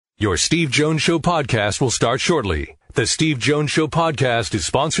Your Steve Jones Show podcast will start shortly. The Steve Jones Show podcast is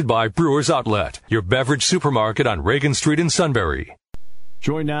sponsored by Brewers Outlet, your beverage supermarket on Reagan Street in Sunbury.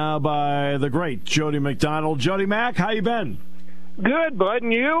 Joined now by the great Jody McDonald. Jody Mac, how you been? Good, bud,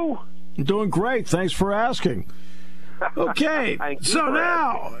 and you? I'm doing great. Thanks for asking. Okay, so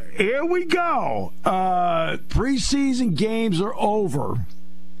now, here we go. Preseason games are over.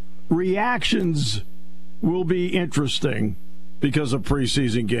 Reactions will be interesting because of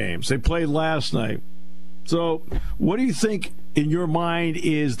preseason games. They played last night. So what do you think, in your mind,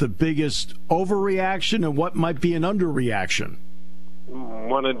 is the biggest overreaction and what might be an underreaction?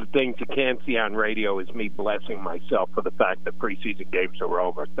 One of the things you can't see on radio is me blessing myself for the fact that preseason games are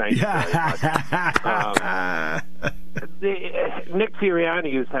over. Thank you very much. Nick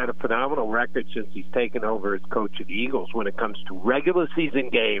Sirianni has had a phenomenal record since he's taken over as coach of the Eagles when it comes to regular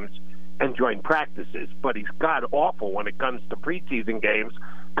season games and joint practices, but he's god-awful when it comes to preseason games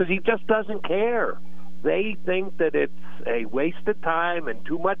because he just doesn't care. They think that it's a waste of time and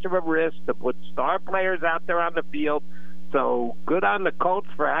too much of a risk to put star players out there on the field. So good on the Colts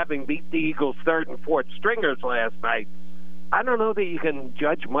for having beat the Eagles' third and fourth stringers last night. I don't know that you can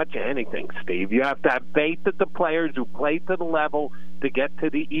judge much of anything, Steve. You have to have faith that the players who played to the level to get to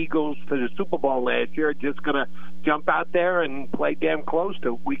the Eagles to the Super Bowl last year are just going to jump out there and play damn close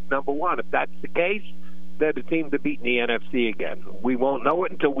to week number one. If that's the case, they're the team to beat in the NFC again. We won't know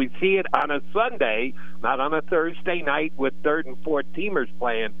it until we see it on a Sunday, not on a Thursday night with third and fourth teamers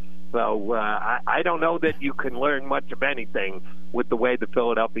playing. So I don't know that you can learn much of anything with the way the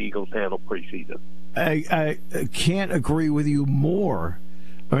Philadelphia Eagles handle preseason. I can't agree with you more.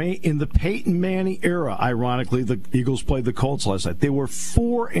 I mean, in the Peyton Manning era, ironically, the Eagles played the Colts last night. They were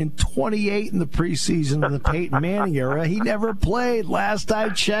 4-28 in the preseason in the Peyton Manning era. He never played. Last I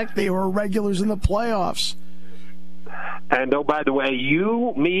checked, they were regulars in the playoffs. And, oh, by the way,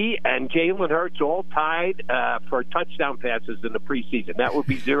 you, me, and Jalen Hurts all tied for touchdown passes in the preseason. That would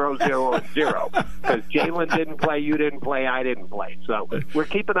be 0, 0, and 0. Because Jalen didn't play, you didn't play, I didn't play. So we're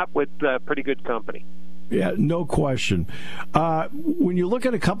keeping up with pretty good company. Yeah, no question. When you look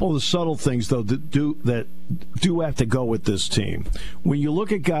at a couple of the subtle things, though, that do have to go with this team, when you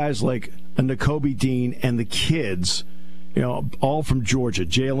look at guys like Nakobe Dean and the kids, you know, all from Georgia,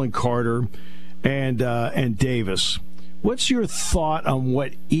 Jalen Carter and Davis, what's your thought on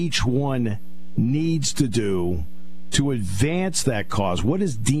what each one needs to do to advance that cause? What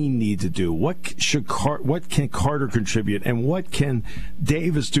does Dean need to do? What can Carter contribute? And what can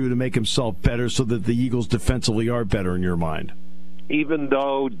Davis do to make himself better so that the Eagles defensively are better in your mind? Even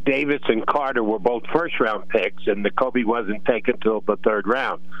though Davis and Carter were both first-round picks and Nakobe wasn't taken till the third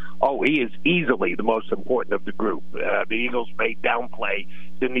round, he is easily the most important of the group. The Eagles may downplay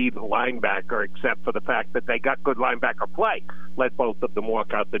the need of a linebacker, except for the fact that they got good linebacker play. Let both of them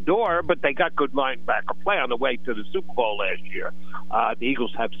walk out the door, but they got good linebacker play on the way to the Super Bowl last year. The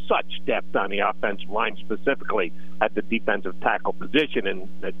Eagles have such depth on the offensive line, specifically at the defensive tackle position, and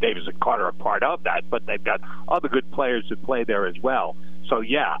Davis and Carter are part of that, but they've got other good players who play there as well. So,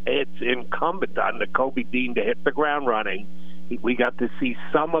 yeah, it's incumbent on Nakobe Dean to hit the ground running. We got to see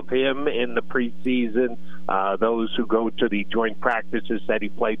some of him in the preseason. Those who go to the joint practices said he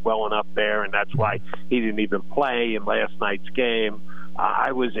played well enough there, and that's why he didn't even play in last night's game.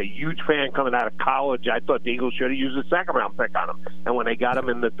 I was a huge fan coming out of college. I thought the Eagles should have used a second-round pick on him. And when they got him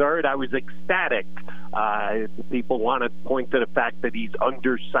in the third, I was ecstatic. People want to point to the fact that he's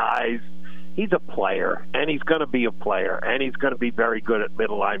undersized. He's a player, and he's going to be a player, and he's going to be very good at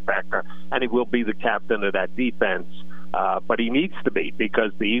middle linebacker, and he will be the captain of that defense. But he needs to be,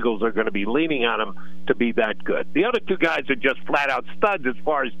 because the Eagles are going to be leaning on him to be that good. The other two guys are just flat-out studs as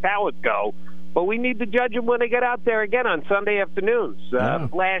far as talent go, but we need to judge them when they get out there again on Sunday afternoons.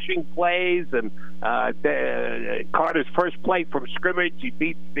 Flashing plays, and Carter's first play from scrimmage, he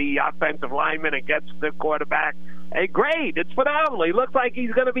beats the offensive lineman and gets the quarterback. Hey, great. It's phenomenal. He looks like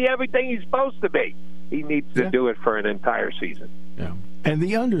he's going to be everything he's supposed to be. He needs to do it for an entire season. Yeah. And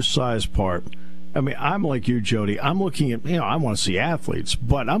the undersized part, I mean, I'm like you, Jody. I'm looking at, I want to see athletes,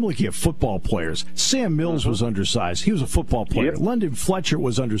 but I'm looking at football players. Sam Mills was undersized. He was a football player. Yep. London Fletcher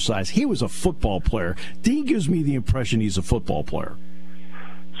was undersized. He was a football player. Dean gives me the impression he's a football player.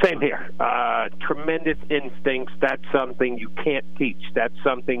 Same here. Tremendous instincts. That's something you can't teach. That's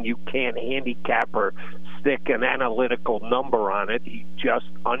something you can't handicap or stick an analytical number on it. He just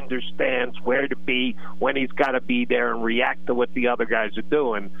understands where to be, when he's got to be there, and react to what the other guys are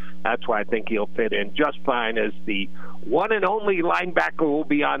doing. That's why I think he'll fit in just fine as the one and only linebacker who will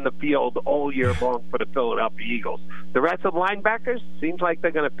be on the field all year long for the Philadelphia Eagles. The rest of the linebackers, seems like they're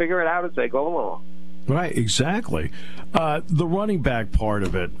going to figure it out as they go along. Right, exactly. The running back part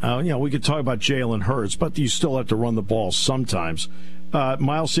of it, we could talk about Jalen Hurts, but you still have to run the ball sometimes.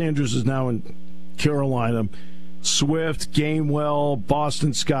 Miles Sanders is now in Carolina. Swift, Gainwell,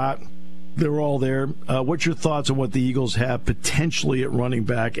 Boston Scott, they're all there. What's your thoughts on what the Eagles have potentially at running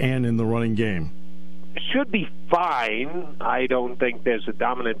back and in the running game? Should be fine. I don't think there's a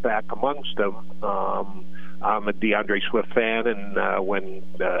dominant back amongst them. I'm a DeAndre Swift fan, and when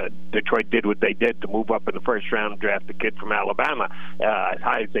Detroit did what they did to move up in the first round and draft a kid from Alabama, as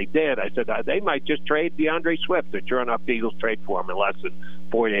high as they did, I said they might just trade DeAndre Swift. And sure enough, the Eagles trade for him in less than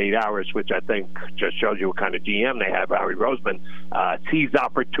 48 hours, which I think just shows you what kind of GM they have. Howie Roseman sees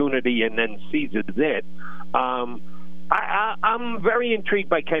opportunity and then seizes it. I'm very intrigued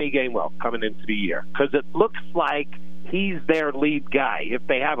by Kenny Gainwell coming into the year because it looks like he's their lead guy, if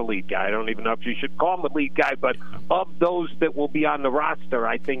they have a lead guy. I don't even know if you should call him a lead guy, but of those that will be on the roster,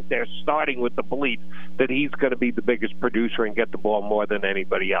 I think they're starting with the belief that he's going to be the biggest producer and get the ball more than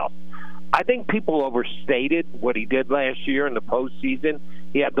anybody else. I think people overstated what he did last year in the postseason.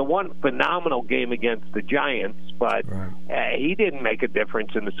 He had the one phenomenal game against the Giants, but he didn't make a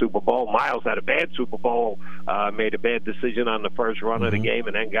difference in the Super Bowl. Miles had a bad Super Bowl, made a bad decision on the first run of the game,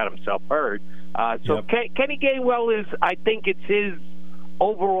 and then got himself hurt. Kenny Gainwell I think it's his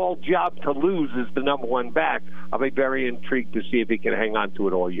overall job to lose as the number one back. I'll be very intrigued to see if he can hang on to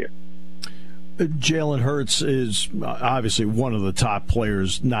it all year. Jalen Hurts is obviously one of the top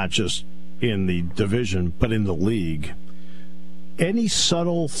players, not just in the division, but in the league. Any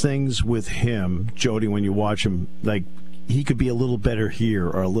subtle things with him, Jody, when you watch him, like he could be a little better here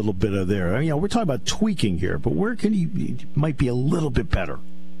or a little bit of there? We're talking about tweaking here, but where can he might be a little bit better?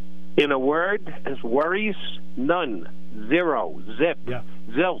 In a word, his worries, none, zero, zip,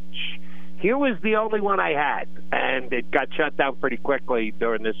 zilch. Here was the only one I had, and it got shut down pretty quickly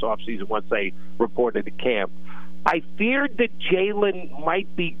during this offseason once they reported to camp. I feared that Jalen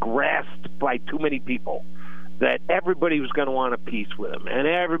might be grasped by too many people, that everybody was going to want a piece with him, and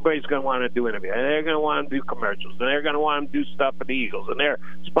everybody's going to want to do interviews, and they're going to want to do commercials, and they're going to want him to do stuff for the Eagles and their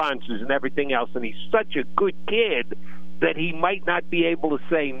sponsors and everything else, and he's such a good kid that he might not be able to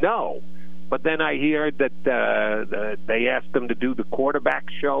say no. But then I hear that they asked him to do the quarterback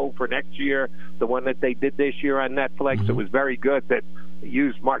show for next year, the one that they did this year on Netflix. It was very good. That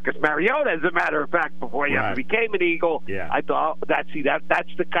used Marcus Mariota, as a matter of fact, before he ever became an Eagle. I thought that's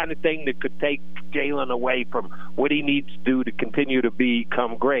the kind of thing that could take Jalen away from what he needs to do to continue to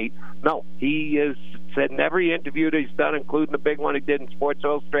become great. No, he has said in every interview that he's done, including the big one he did in Sports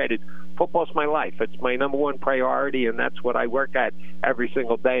Illustrated, football's my life. It's my number one priority, and that's what I work at every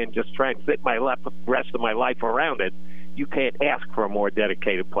single day, and just try and fit my rest of my life around it. You can't ask for a more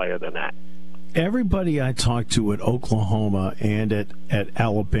dedicated player than that. Everybody I talked to at Oklahoma and at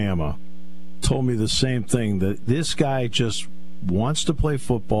Alabama told me the same thing, that this guy just wants to play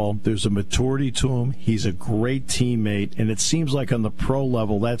football. There's a maturity to him. He's a great teammate, and it seems like on the pro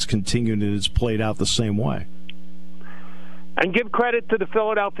level that's continued and it's played out the same way. And give credit to the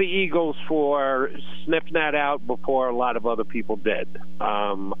Philadelphia Eagles for sniffing that out before a lot of other people did.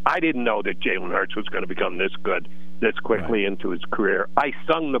 I didn't know that Jalen Hurts was going to become this good this quickly into his career. I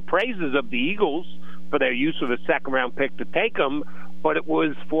sung the praises of the Eagles for their use of a second-round pick to take him, but it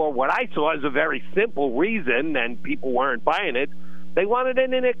was for what I saw as a very simple reason, and people weren't buying it. They wanted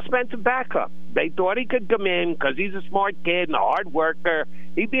an inexpensive backup. They thought he could come in because he's a smart kid and a hard worker.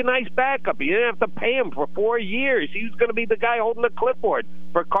 He'd be a nice backup. You didn't have to pay him for 4 years. He was going to be the guy holding the clipboard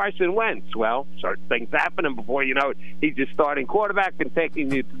for Carson Wentz. Well, certain things happen, and before you know it, he's just starting quarterback and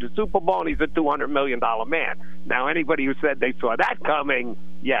taking you to the Super Bowl, and he's a $200 million man. Now, anybody who said they saw that coming,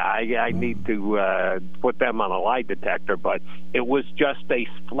 I need to put them on a lie detector. But it was just a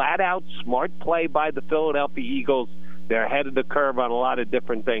flat-out smart play by the Philadelphia Eagles. They're ahead of the curve on a lot of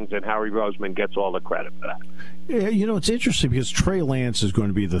different things, and Howie Roseman gets all the credit for that. Yeah, it's interesting because Trey Lance is going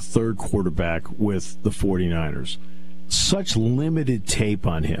to be the third quarterback with the 49ers. Such limited tape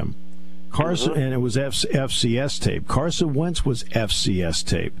on him. Carson, and it was FCS tape. Carson Wentz was FCS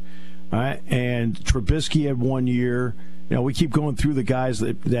tape. Right? And Trubisky had 1 year. We keep going through the guys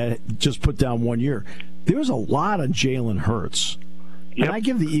that just put down 1 year. There's a lot of Jalen Hurts. Yep. And I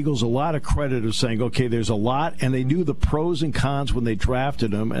give the Eagles a lot of credit of saying, okay, there's a lot, and they knew the pros and cons when they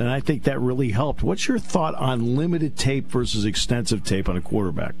drafted him, and I think that really helped. What's your thought on limited tape versus extensive tape on a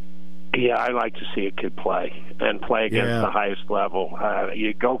quarterback? Yeah, I like to see a kid play and play against the highest level.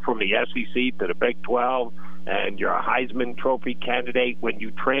 You go from the SEC to the Big 12, and you're a Heisman Trophy candidate when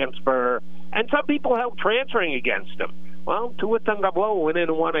you transfer. And some people help transferring against him. Well, Tua Tagovailoa went in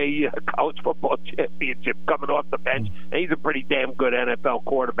and won a college football championship coming off the bench. And he's a pretty damn good NFL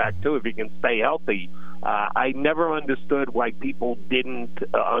quarterback, too, if he can stay healthy. I never understood why people didn't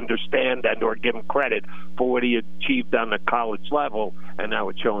understand and or give him credit for what he achieved on the college level, and now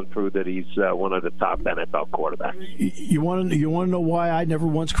it's showing through that he's one of the top NFL quarterbacks. You want to know why I never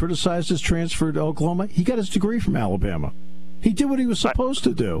once criticized his transfer to Oklahoma? He got his degree from Alabama. He did what he was supposed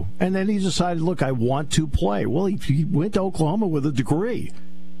to do, and then he decided, look, I want to play. Well, he went to Oklahoma with a degree.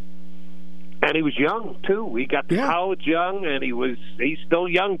 And he was young, too. He got to college young, and he's still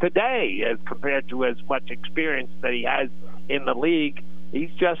young today as compared to as much experience that he has in the league.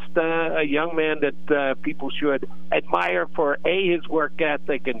 He's just a young man that people should admire for, A, his work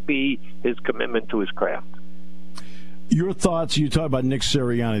ethic, and B, his commitment to his craft. Your thoughts, you talk about Nick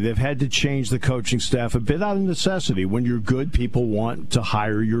Sirianni. They've had to change the coaching staff a bit out of necessity. When you're good, people want to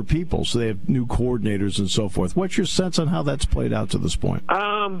hire your people, so they have new coordinators and so forth. What's your sense on how that's played out to this point?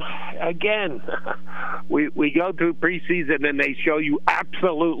 Again, we go through preseason and they show you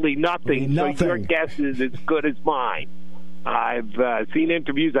absolutely nothing. So your guess is as good as mine. I've seen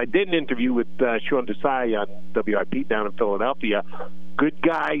interviews. I did an interview with Sean Desai on WIP down in Philadelphia. Good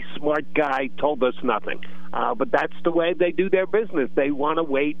guy, smart guy, told us nothing. But that's the way they do their business. They want to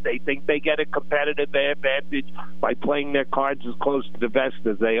wait. They think they get a competitive advantage by playing their cards as close to the vest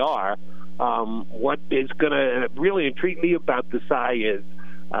as they are. What is going to really intrigue me about Desai is,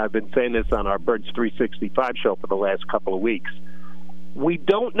 I've been saying this on our Birds 365 show for the last couple of weeks, we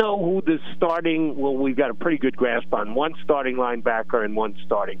don't know who the starting, well, we've got a pretty good grasp on one starting linebacker and one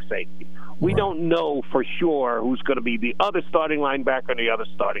starting safety. We don't know for sure who's going to be the other starting linebacker and the other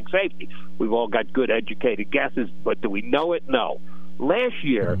starting safety. We've all got good educated guesses, but do we know it? No. Last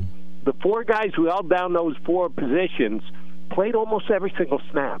year, the four guys who held down those four positions played almost every single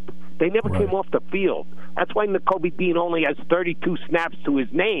snap. They never came off the field. That's why Nakobe Dean only has 32 snaps to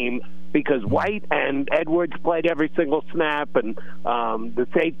his name, because White and Edwards played every single snap, and the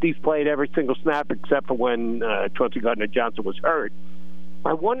safeties played every single snap except for when Chauncey Gardner-Johnson was hurt.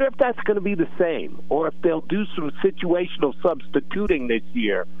 I wonder if that's going to be the same, or if they'll do some situational substituting this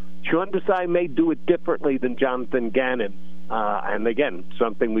year. Sean Desai may do it differently than Jonathan Gannon. And again,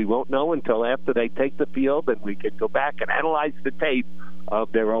 something we won't know until after they take the field and we can go back and analyze the tape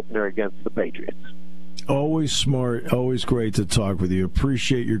of their opener against the Patriots. Always smart, always great to talk with you.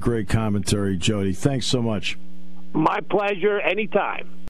 Appreciate your great commentary, Jody. Thanks so much. My pleasure, anytime.